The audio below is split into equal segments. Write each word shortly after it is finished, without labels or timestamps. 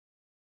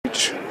A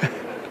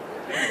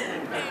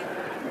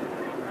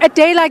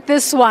day like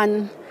this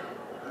one,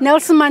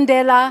 Nelson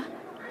Mandela,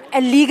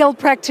 a legal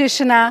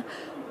practitioner,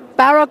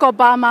 Barack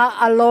Obama,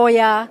 a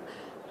lawyer.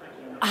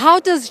 How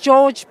does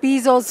George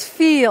Bizos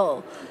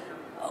feel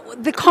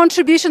the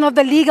contribution of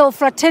the legal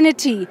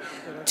fraternity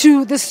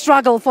to the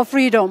struggle for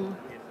freedom?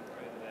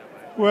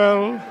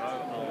 Well,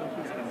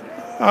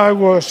 I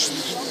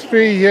was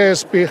 3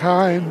 years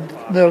behind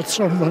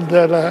Nelson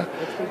Mandela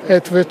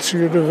at Wits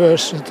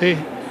University.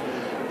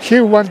 He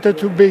wanted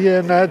to be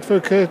an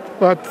advocate,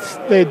 but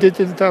they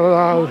didn't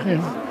allow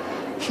him.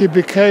 He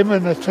became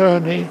an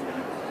attorney.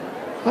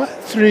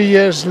 3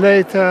 years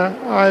later,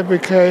 I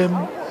became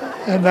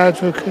an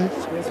advocate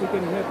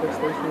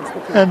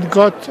and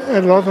got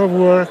a lot of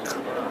work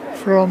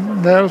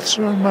from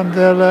Nelson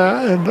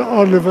Mandela and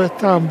Oliver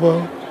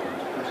Tambo,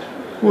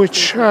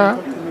 which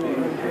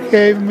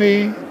gave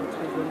me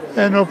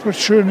an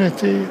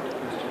opportunity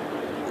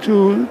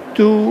to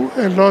do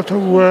a lot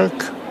of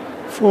work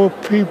for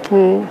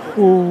people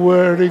who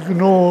were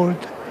ignored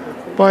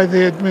by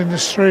the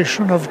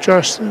administration of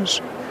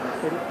justice.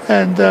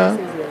 And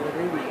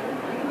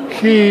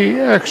he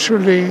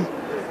actually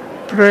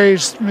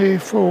praised me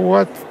for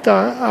what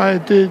I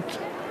did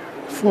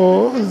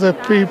for the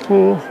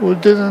people who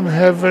didn't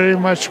have very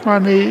much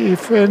money,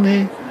 if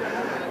any.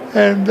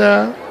 And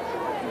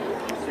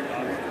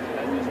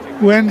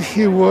when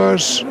he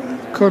was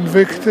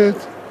convicted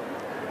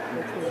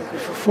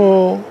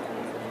for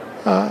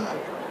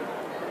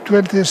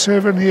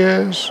 27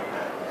 years,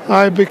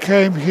 I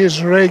became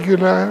his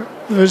regular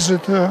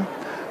visitor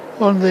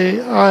on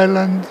the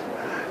island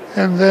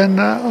and then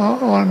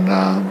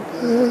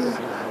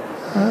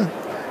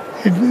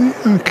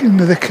in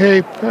the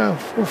Cape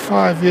for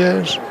 5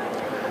 years.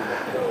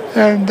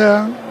 And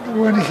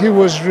when he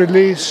was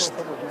released,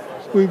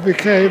 we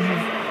became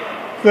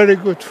very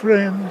good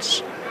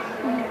friends.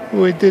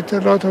 We did a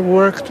lot of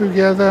work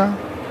together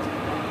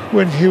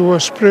when he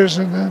was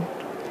president.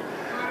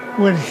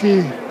 When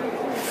he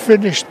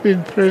finished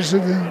being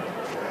president,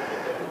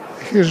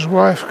 his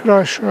wife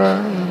Grasha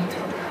and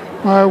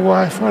my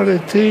wife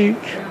Aretij,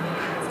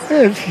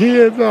 and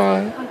he and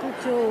I, Uncle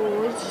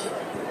George,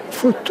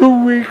 for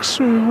 2 weeks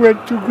we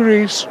went to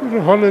Greece on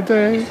a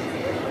holiday.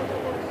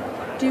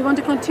 do you want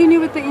to continue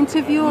with the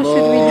interview or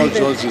should we leave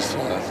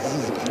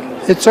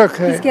it? It's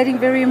okay. He's getting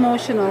very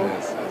emotional.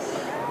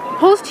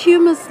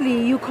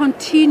 Posthumously, you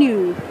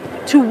continue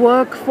to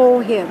work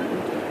for him.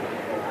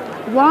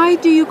 Why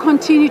do you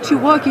continue to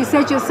work? You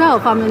said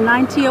yourself, I'm a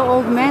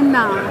 90-year-old man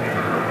now.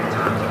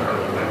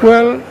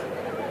 Well,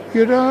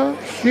 you know,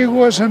 he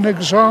was an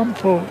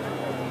example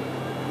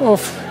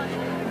of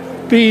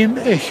being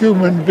a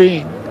human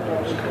being.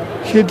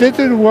 He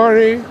didn't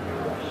worry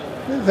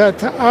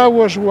that I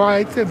was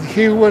white and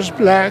he was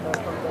black,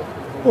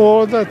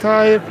 or that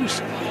I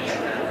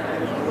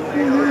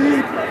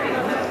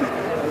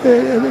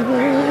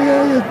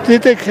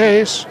did a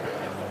case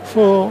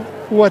for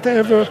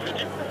whatever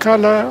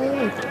color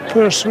a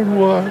person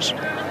was.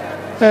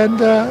 And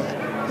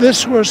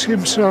this was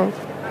himself.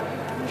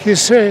 He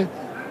said,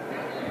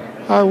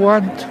 I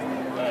want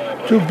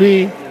to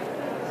be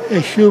a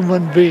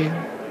human being.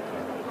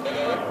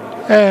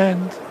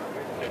 And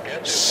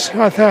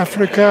South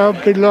Africa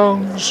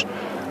belongs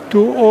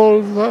to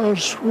all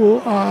those who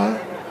are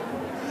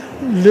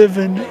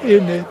living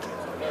in it.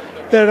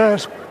 There are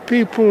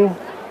people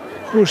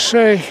who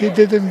say he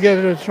didn't get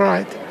it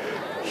right.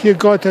 He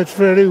got it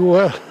very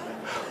well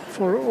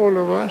for all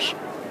of us.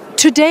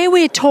 Today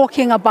we're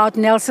talking about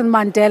Nelson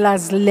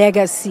Mandela's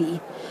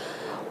legacy.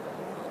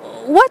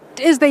 What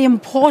is the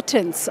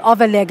importance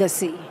of a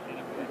legacy?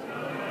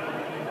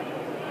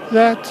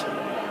 That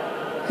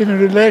in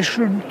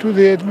relation to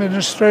the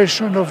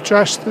administration of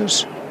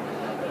justice,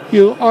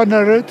 you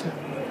honor it,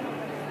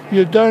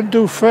 you don't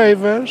do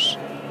favors,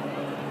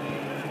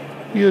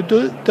 you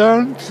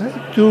don't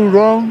do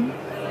wrong,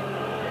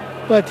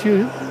 but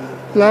you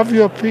love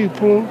your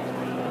people,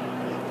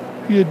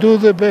 you do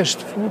the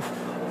best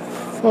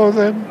for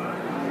them.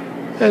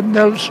 And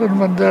Nelson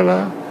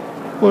Mandela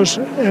was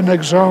an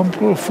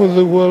example for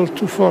the world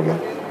to follow.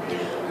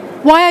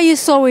 Why are you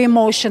so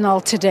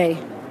emotional today?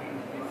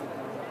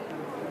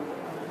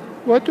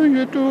 What do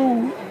you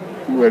do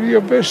when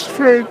your best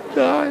friend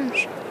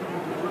dies?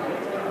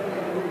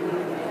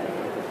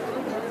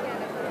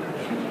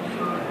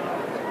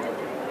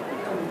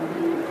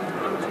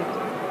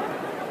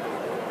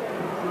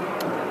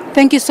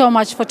 Thank you so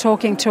much for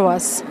talking to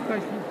us.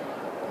 Thank you.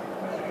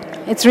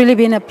 It's really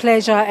been a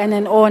pleasure and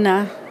an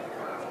honor.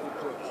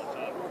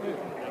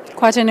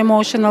 Quite an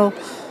emotional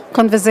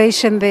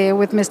conversation there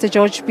with Mr.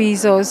 George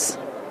Bizos.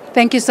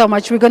 Thank you so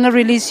much. We're going to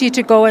release you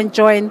to go and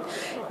join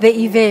the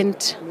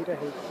event.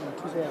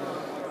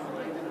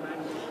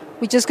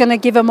 We're just going to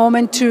give a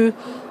moment to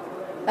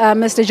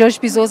Mr. George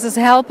Bizos'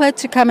 helper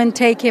to come and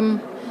take him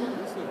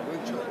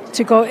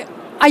to go.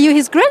 Are you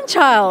his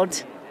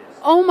grandchild?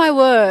 Oh my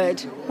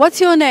word. What's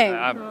your name?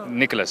 I'm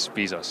Nicholas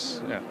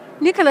Bizos. Yeah.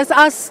 Nicholas,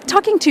 I was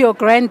talking to your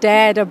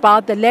granddad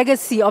about the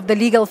legacy of the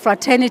legal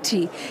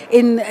fraternity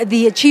in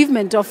the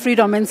achievement of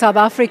freedom in South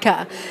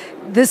Africa.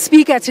 The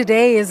speaker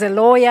today is a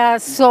lawyer,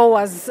 so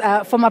was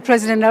former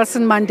President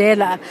Nelson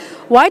Mandela.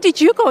 Why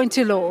did you go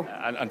into law?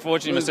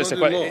 Unfortunately, Mr.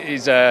 Sexwale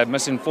is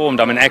misinformed.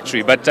 I'm an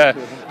actuary. But,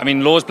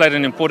 law's played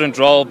an important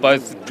role,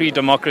 both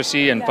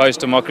pre-democracy and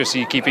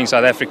post-democracy, keeping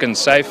South Africans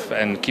safe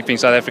and keeping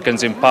South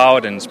Africans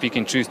empowered and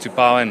speaking truth to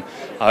power. And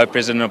I hope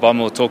President Obama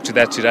will talk to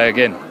that today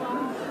again.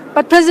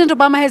 But President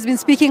Obama has been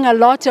speaking a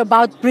lot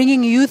about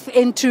bringing youth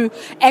into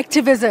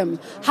activism.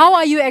 How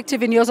are you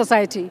active in your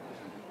society?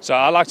 So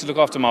I like to look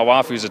after my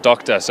wife, who's a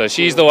doctor. So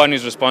she's the one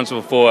who's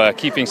responsible for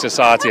keeping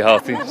society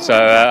healthy. So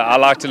I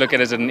like to look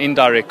at it as an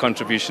indirect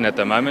contribution at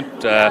the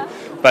moment.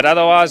 But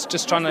otherwise,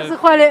 just trying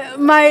to...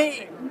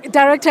 My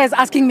director is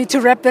asking me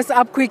to wrap this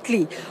up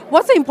quickly.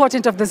 What's the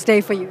importance of this day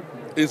for you?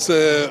 It's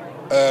the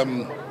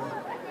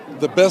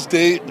best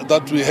day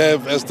that we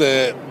have as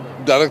the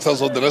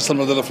directors of the Nelson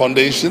Mandela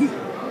Foundation.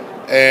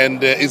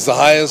 And it's the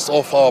highest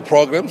of our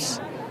programs.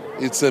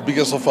 It's the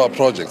biggest of our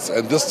projects.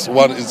 And this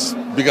one is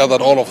bigger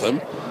than all of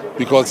them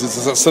because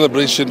it's a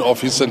celebration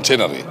of his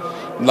centenary.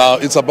 Now,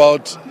 it's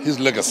about his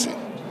legacy.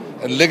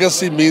 And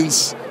legacy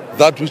means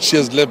that which he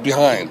has left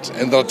behind.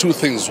 And there are two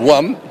things.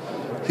 One,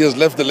 he has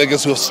left the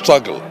legacy of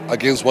struggle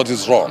against what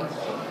is wrong.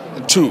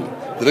 And two,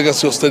 the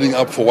legacy of standing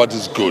up for what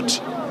is good.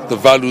 The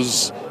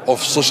values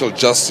of social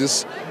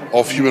justice,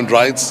 of human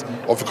rights,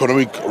 of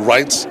economic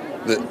rights,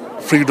 the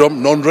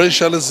freedom,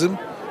 non-racialism,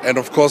 and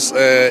of course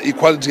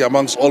equality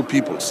amongst all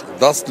peoples.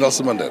 That's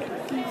Nelson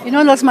Mandela. You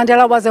know, Nelson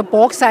Mandela was a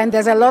boxer, and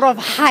there's a lot of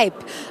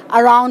hype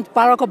around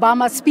Barack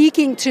Obama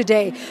speaking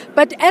today.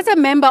 But as a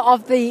member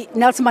of the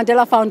Nelson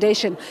Mandela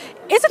Foundation,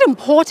 is it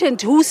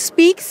important who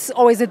speaks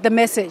or is it the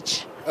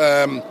message?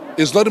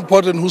 It's not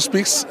important who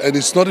speaks, and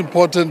it's not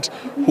important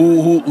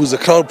who's a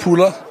crowd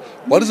puller.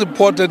 What is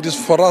important is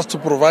for us to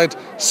provide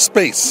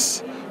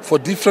space for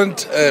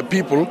different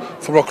people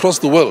from across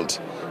the world,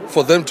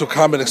 for them to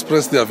come and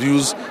express their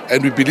views,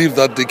 and we believe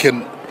that they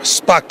can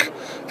spark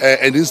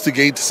and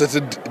instigate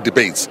certain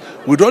debates.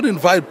 We don't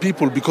invite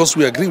people because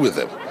we agree with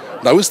them.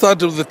 Now, we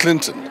started with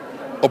Clinton,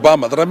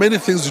 Obama. There are many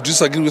things you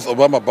disagree with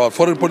Obama about,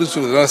 foreign policy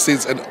of the United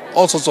States and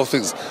all sorts of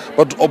things.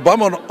 But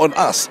Obama and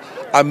us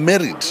are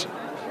married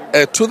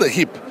to the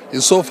hip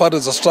insofar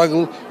as a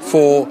struggle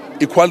for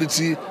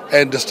equality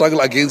and the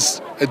struggle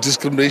against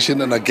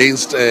discrimination and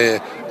against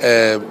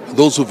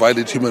those who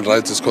violate human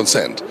rights is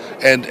concerned.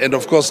 And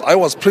of course, I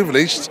was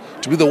privileged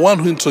to be the one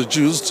who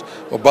introduced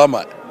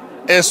Obama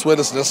as well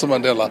as Nelson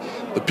Mandela.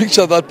 The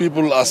picture that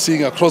people are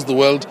seeing across the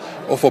world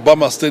of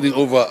Obama standing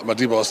over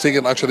Madiba was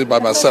taken actually by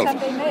myself.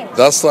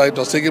 That's right, it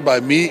was taken by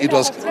me. It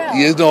was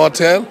in a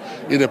hotel,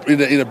 in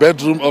a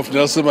bedroom of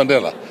Nelson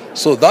Mandela.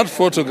 So that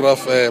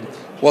photograph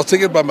was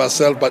taken by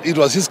myself, but it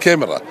was his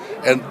camera.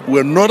 And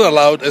we're not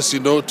allowed, as you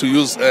know, to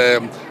use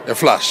a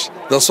flash.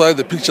 That's why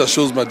the picture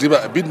shows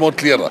Madiba a bit more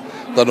clearer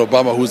than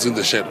Obama, who's in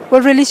the shadow.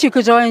 Well, really, you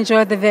could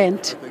enjoy the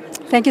event.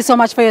 Thank you so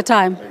much for your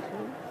time.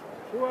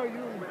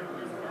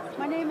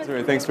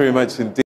 Thanks very much indeed.